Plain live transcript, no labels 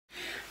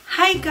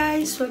Hi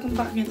guys! Welcome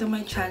back again to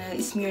my channel.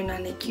 It's me, your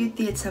Nanay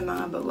Cutie. At sa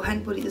mga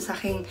baguhan po dito sa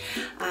aking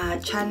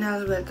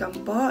channel, welcome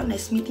po.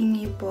 Nice meeting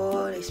you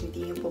po. Nice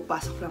meeting you po.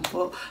 Pasok lang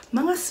po.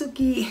 Mga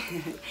suki!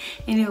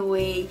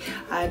 Anyway,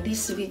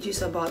 this video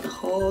is about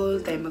haul.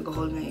 Tayo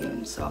mag-haul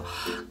ngayon. So,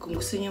 kung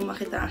gusto niyo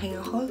makita aking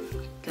haul,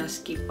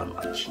 just keep on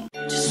watching.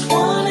 Just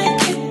wanna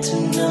get to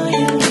know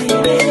you,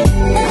 baby.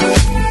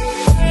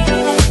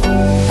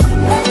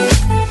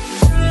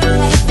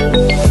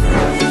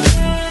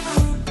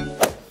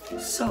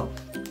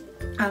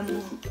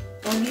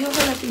 Audio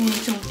ko natin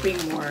yung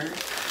Primor.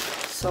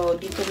 So,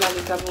 dito lagi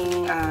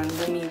kaming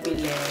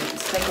bumibili.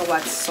 It's like a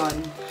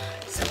Watson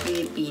sa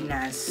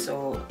Pilipinas.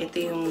 So, ito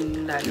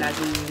yung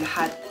laging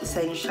lahat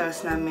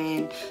essentials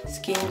namin.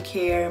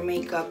 Skincare,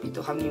 makeup.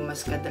 Ito kami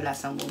mas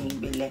kadalasang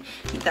bumibili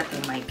ni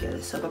Tatay Michael.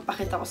 So,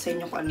 papakita ko sa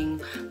inyo kung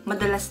anong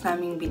madalas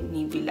naming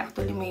binibili.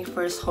 Actually, may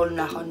first haul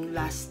na ako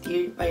last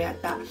year pa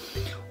yata.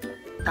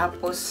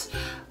 Tapos,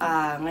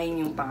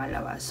 ngayon yung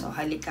pangalawa. So,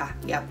 halika,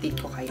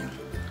 i-update ko kayo.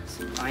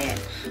 So, ayan.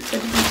 So,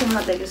 dito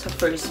muna tayo sa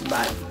first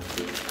bag.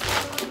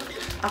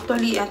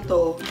 Actually,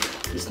 ito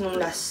is nung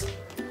last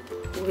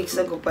 2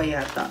 weeks ago pa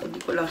yata. Hindi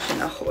ko lang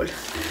siya na-haul.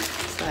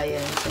 So,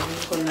 ayan. So,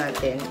 haul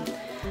natin.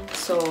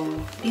 So,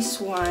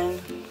 this one,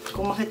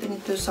 kung makita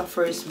nito sa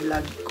first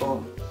vlog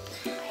ko.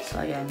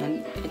 So,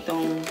 ayan.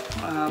 Itong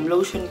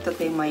lotion ni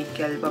Tatay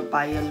Michael,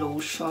 papaya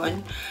lotion.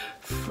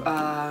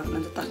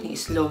 Natatak niya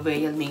is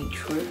L'Oreal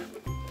Nature.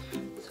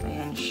 So,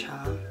 ayan siya.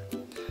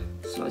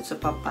 So, it's a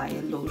papaya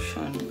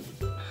lotion.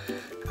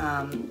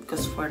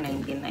 Cost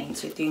 $4.99.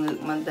 So, ito yung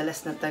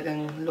madalas na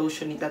tagang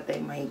lotion ni Tatay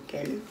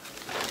Michael.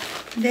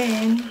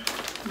 Then,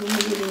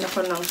 bumili din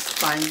ako ng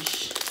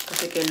sponge.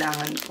 Kasi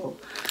kailangan ko.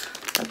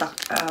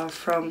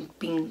 From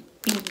Pink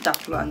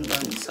Duck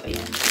London. So,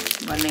 ayan.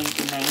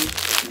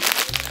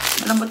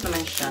 $1.99. Malambot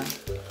naman siya.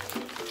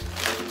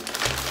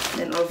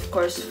 Then, of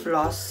course,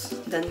 floss.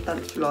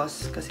 Dental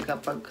floss. Kasi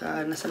kapag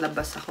nasa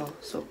labas ako.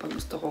 So, pag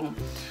gusto kong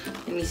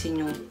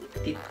linisin yung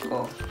teeth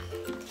ko.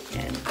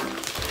 Yan.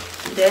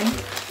 Then,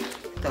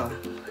 ito.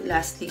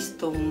 Lastly,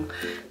 itong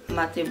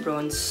matte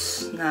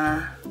bronze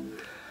na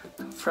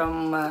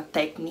from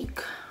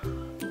Technique.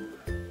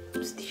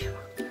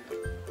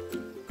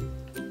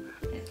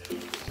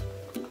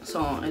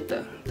 So,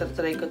 ito.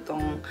 Tatry ko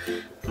itong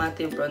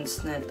matte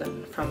bronze na ito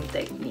from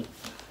Technique.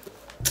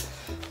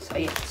 So,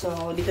 ayan.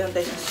 So, dito na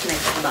tayo sa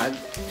next bag.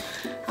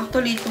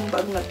 Actually, itong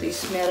bag na to is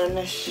meron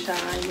na siya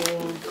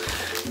yung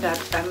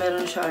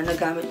meron siya,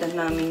 nagamit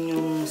na namin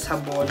yung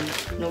sabon.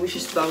 No, which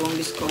is bagong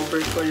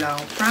discover ko lang.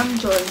 From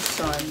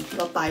Johnson,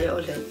 papaya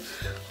ulit.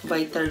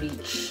 Vita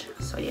Rich.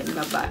 So, ayan,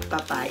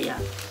 papaya.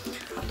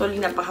 Actually,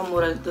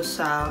 napakamura ito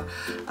sa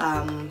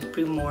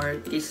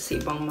Primor kaysa sa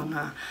ibang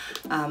mga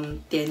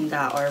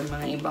tienda or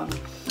mga ibang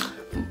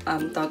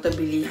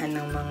tatabilihan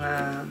ng mga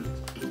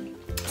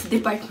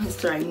department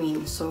store, I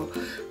mean. So,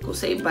 kung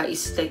sa iba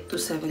is like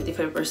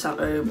 275%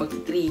 or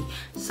mag-3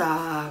 sa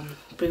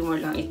Primor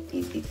lang,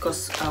 it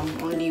costs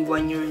only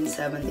 €1.75.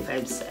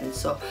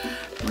 So,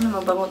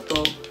 mabango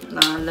to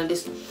na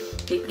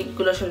lately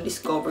ko lang siya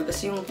discover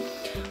kasi yung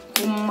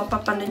kung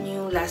mapapanood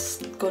nyo yung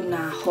last ko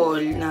na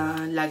haul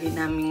na lagi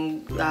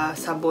naming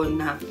sabon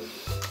na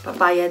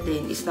papaya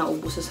din is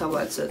naubos sa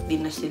Watts at di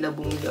na sila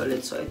bumili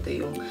ulit. So, ito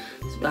yung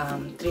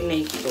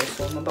trinay ko.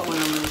 So, mabango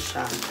naman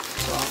siya.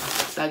 So,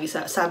 lagi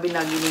sabi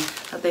lagi ni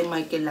Tatay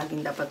Michael,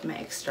 laging dapat may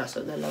extra.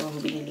 So,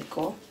 dalawang binili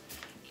ko.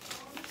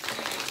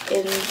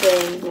 And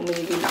then,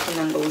 bumili din ako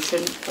ng lotion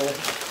ko.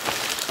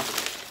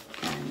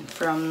 Yan,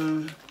 from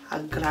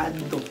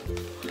Agrado.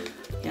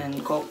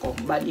 Yan, Coco.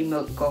 Body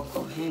Milk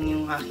Coco. Yan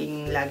yung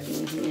aking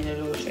laging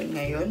lotion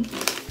ngayon.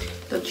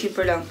 Ito,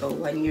 cheaper lang to.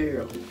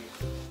 €1.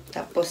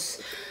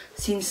 Tapos,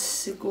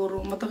 since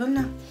siguro matagal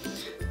na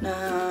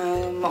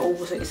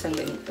maubos ang isang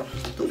ganito.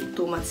 2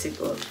 months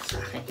siguro sa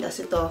akin. Tapos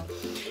ito,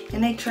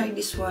 and I tried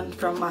this one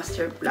from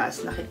Master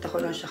Plus. Nakita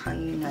ko lang siya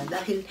kanina.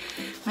 Dahil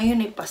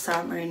ngayon ay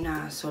pa-summer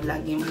na. So,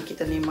 lagi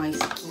makikita na yung mga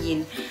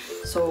skin.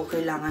 So,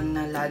 kailangan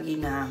na lagi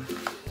na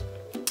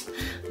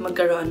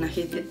magkaroon na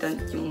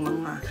hydratant yung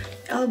mga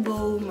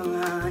elbow,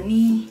 mga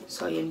knee.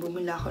 So, ayan,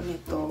 bumili ako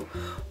nito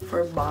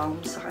for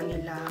balm sa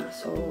kanila.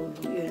 So,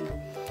 yun.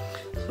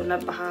 So,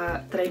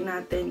 try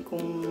natin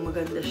kung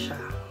maganda siya.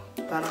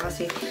 Para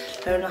kasi,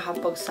 lalo na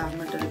kapag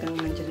summer, talagang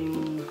nandiyan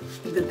yung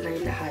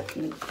nagdadry lahat.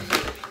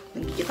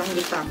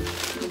 Nagkikitang-gitang.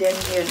 Then,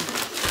 yun.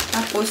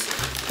 Tapos,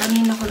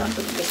 kanina ko lang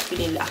ito guys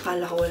pinili.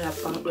 Akala ko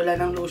wala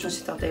nang lotion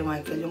si Tatay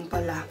Michael. Yung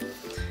pala,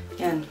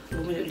 yan,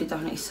 bumili ulit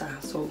ako ng isa.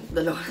 So,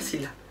 dalawa na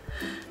sila.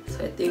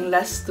 So, ito yung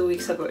last 2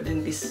 weeks ago.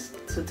 Then this,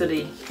 so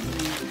today.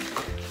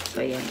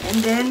 So, yan. And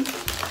then,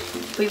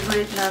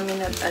 favorite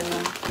namin at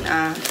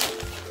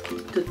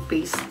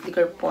toothpaste,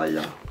 Liquor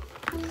Polo.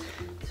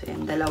 So,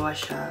 yan, dalawa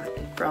siya.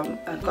 From,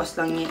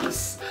 cost lang niya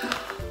is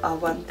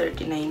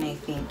 $1.39 I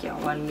think. Yeah,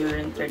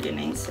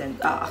 €1.39.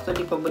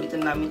 Actually, paborito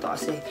namin to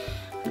kasi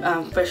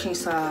fresh yung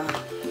sa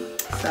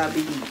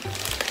bibig.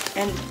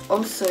 And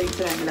also,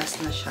 ito na,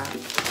 last na siya.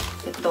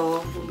 Ito,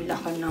 bumili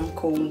ako ng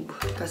comb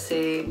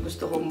kasi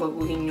gusto kong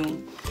baguhin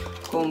yung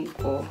comb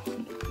ko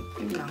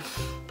Yun lang.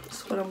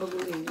 Gusto ko lang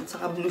baguhin. At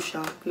saka blue siya.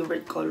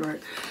 Favorite color.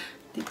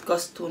 It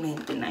cost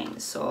 $2.99.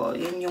 So,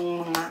 yun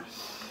yung mga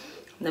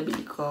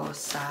nabili ko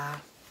sa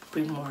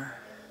Primor.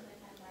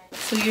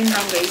 So, yun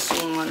lang guys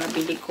yung mga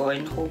nabili ko.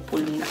 And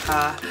hopefully,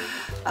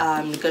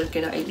 nagkaroon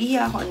kayo ng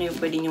idea kung ano yung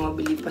pwede nyo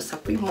mabili pa sa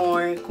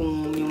Primor.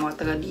 Kung yung mga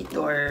taga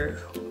dito or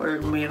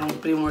mayroong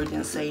Primor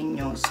din sa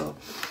inyo. So,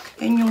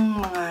 yun yung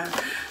mga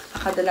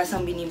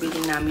kadalasang binibili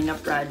namin na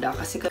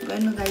product. Kasi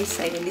ano guys,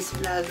 I end this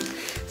vlog.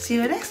 See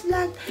you next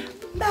vlog.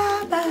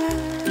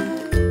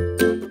 Bye-bye!